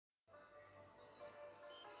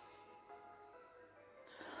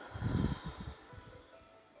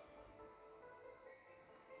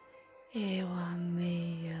Ewa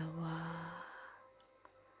meya wa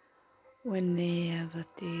Wanea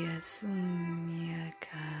vatia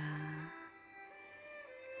sumyaka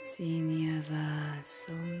Sinyava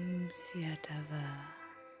sumsyatava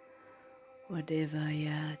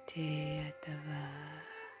Wadevayate yatava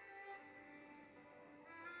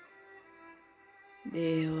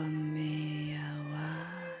Deva meya wa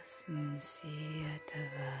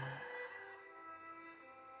sumsyatava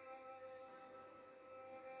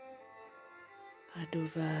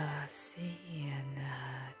Aduva siyanataka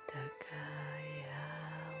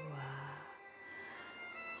wa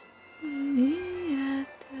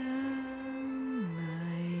Niyatamai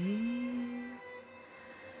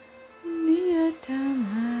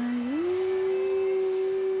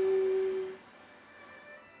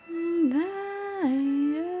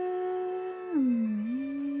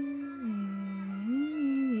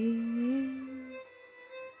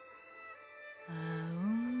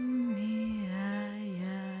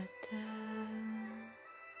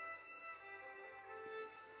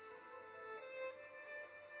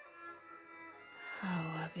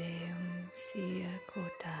Hawabem siya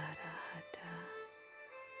kotarahata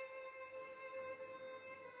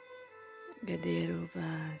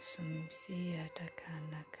Gaderuva sumsiya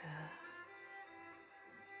takanaka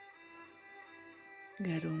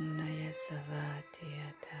Garumnaya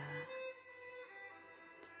savatiyata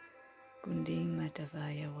Gunding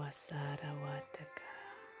matavaya wasara wataka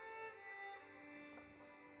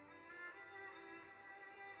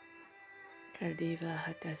Kaldiva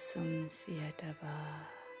hata sumsiyatava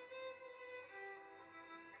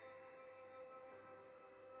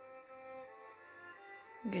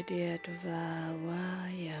Gadiyatva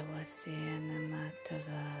vaya vasena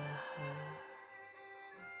matavaha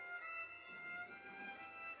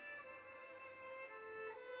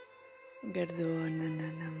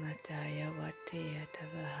Gardonana mataya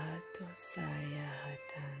vateyatavahato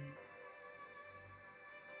sayahatan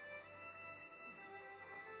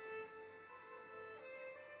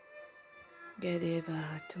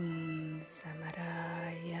Gadevatum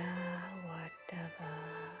samaraya vatava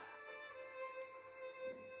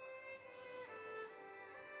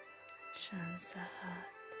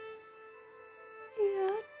Shansahat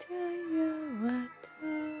Yataya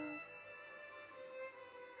Vata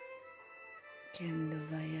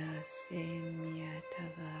Kendavaya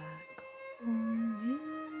Semyatava